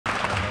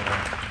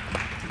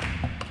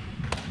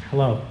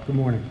Hello, good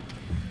morning.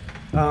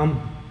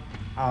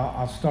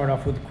 I'll start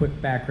off with a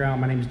quick background.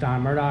 My name is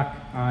Don Murdoch.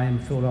 I am a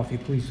Philadelphia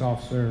police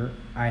officer.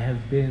 I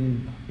have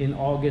been, in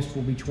August,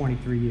 will be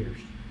 23 years.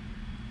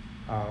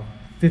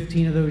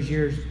 15 of those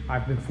years,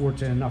 I've been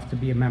fortunate enough to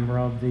be a member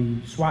of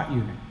the SWAT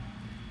unit,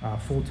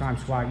 full-time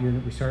SWAT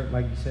unit. We serve,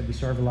 like you said, we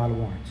serve a lot of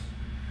warrants.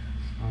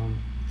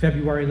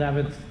 February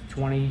 11th,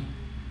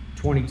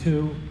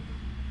 2022,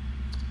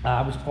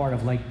 I was part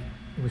of, it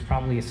was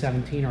probably a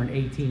 17 or an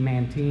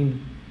 18-man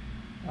team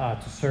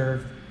to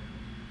serve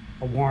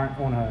a warrant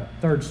on a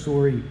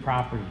third-story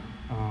property.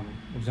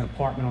 It was an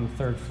apartment on the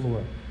third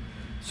floor.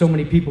 So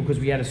many people because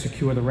we had to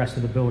secure the rest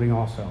of the building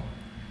also.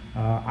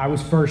 I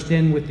was first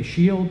in with the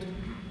shield,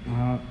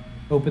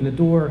 open the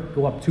door,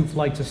 go up 2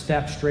 flights of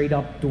steps, straight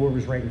up, door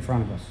was right in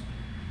front of us.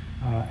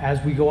 As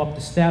we go up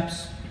the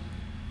steps,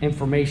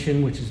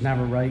 information, which is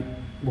never right,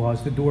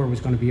 was the door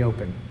was going to be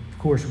open. Of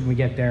course, when we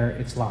get there,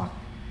 it's locked.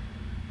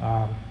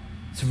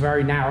 It's a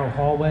very narrow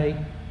hallway.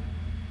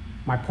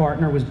 My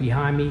partner was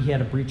behind me. He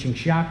had a breaching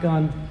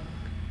shotgun.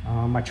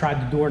 I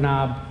tried the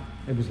doorknob.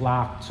 It was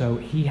locked, so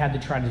he had to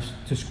try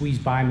to squeeze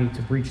by me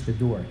to breach the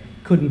door.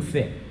 Couldn't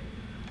fit.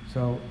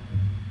 So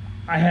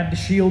I had the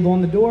shield on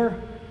the door.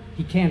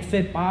 He can't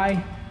fit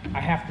by. I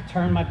have to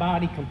turn my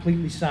body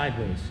completely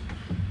sideways.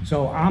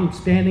 So I'm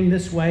standing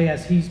this way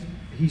as he's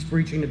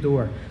breaching the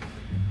door.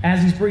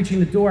 As he's breaching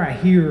the door, I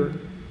hear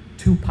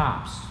 2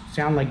 pops,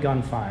 sound like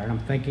gunfire, and I'm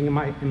thinking in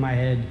my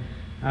head,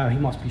 he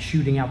must be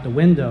shooting out the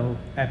window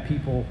at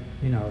people,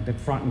 you know, the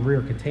front and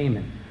rear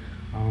containment.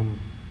 On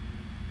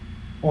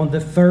the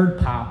 3rd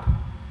pop,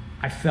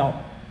 I felt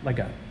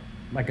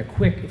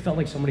it felt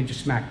like somebody just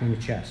smacked me in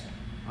the chest.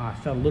 I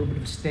felt a little bit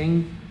of a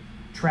sting,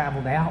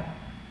 traveled out,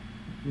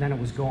 and then it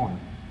was gone.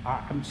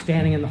 I'm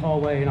standing in the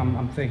hallway and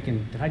I'm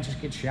thinking, did I just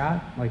get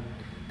shot? Like,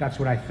 that's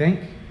what I think.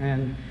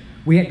 And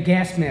we had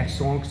gas masks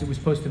on because it was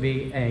supposed to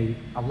be a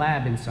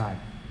lab inside.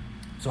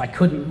 So I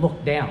couldn't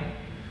look down.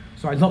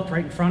 So I looked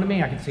right in front of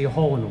me, I could see a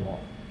hole in the wall.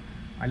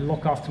 I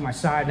look off to my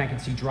side and I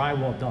could see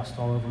drywall dust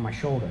all over my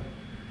shoulder.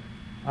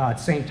 At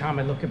the same time,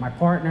 I look at my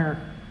partner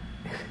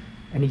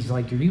and he's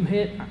like, are you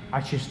hit?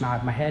 I just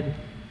nod my head.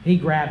 He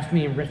grabs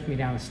me and lifts me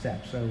down the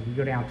steps. So we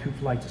go down 2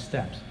 flights of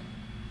steps.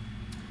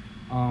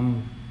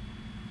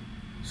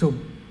 So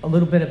a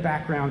little bit of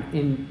background.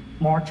 In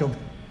March of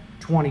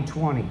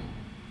 2020,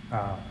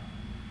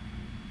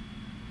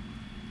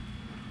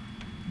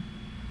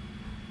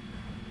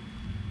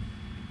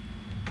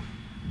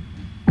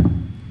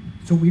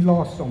 so we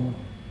lost someone.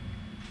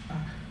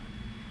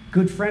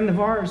 Good friend of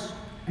ours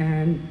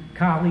and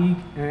colleague,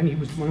 and he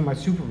was one of my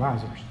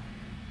supervisors.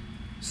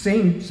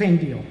 Same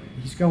deal.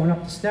 He's going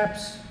up the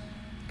steps,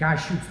 guy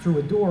shoots through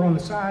a door on the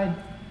side.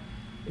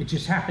 It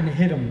just happened to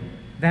hit him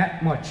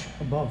that much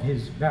above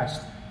his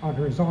vest,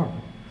 under his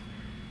arm.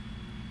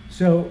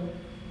 So,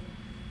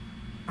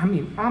 I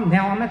mean, I'm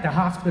at the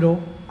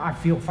hospital, I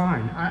feel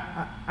fine.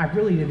 I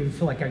really didn't even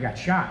feel like I got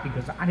shot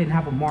because I didn't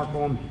have a mark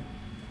on me.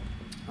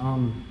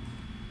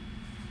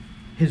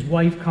 His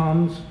wife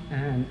comes,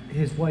 and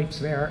his wife's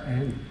there,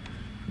 and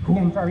who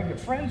I'm very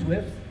good friends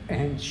with,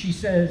 and she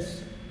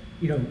says,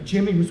 you know,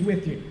 Jimmy was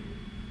with you.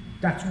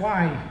 That's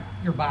why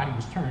your body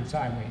was turned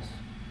sideways.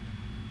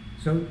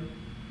 So,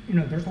 you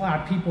know, there's a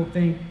lot of people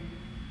think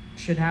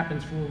shit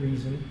happens for a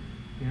reason,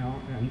 you know,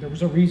 and there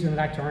was a reason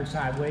that I turned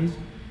sideways.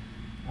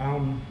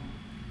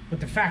 But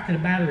the fact of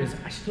the matter is,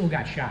 I still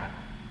got shot.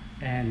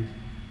 And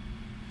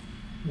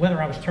whether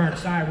I was turned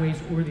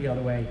sideways or the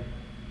other way,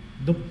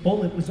 the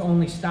bullet was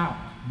only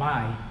stopped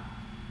by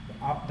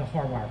the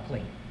hardwire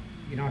plate.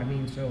 You know what I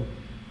mean? So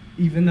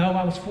even though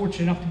I was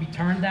fortunate enough to be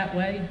turned that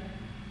way,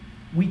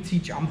 I'm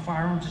a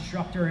firearms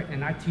instructor,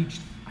 and I teach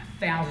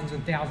thousands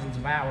and thousands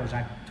of hours.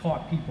 I've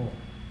taught people,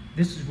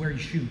 this is where you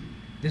shoot.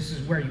 This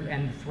is where you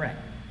end the threat.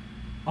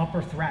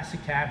 Upper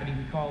thoracic cavity,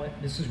 we call it.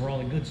 This is where all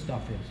the good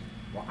stuff is.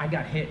 Well, I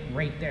got hit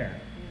right there,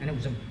 and it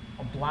was a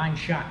blind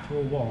shot through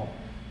a wall.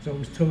 So it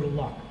was total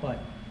luck. But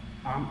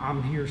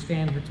I'm here,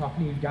 standing here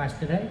talking to you guys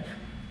today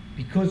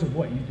because of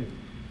what you do.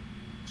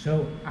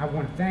 So I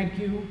want to thank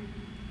you.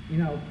 You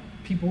know,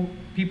 people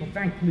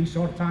thank police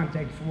all the time,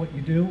 thank you for what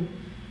you do.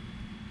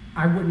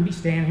 I wouldn't be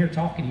standing here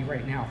talking to you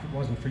right now if it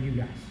wasn't for you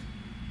guys.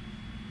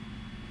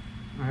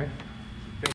 All right?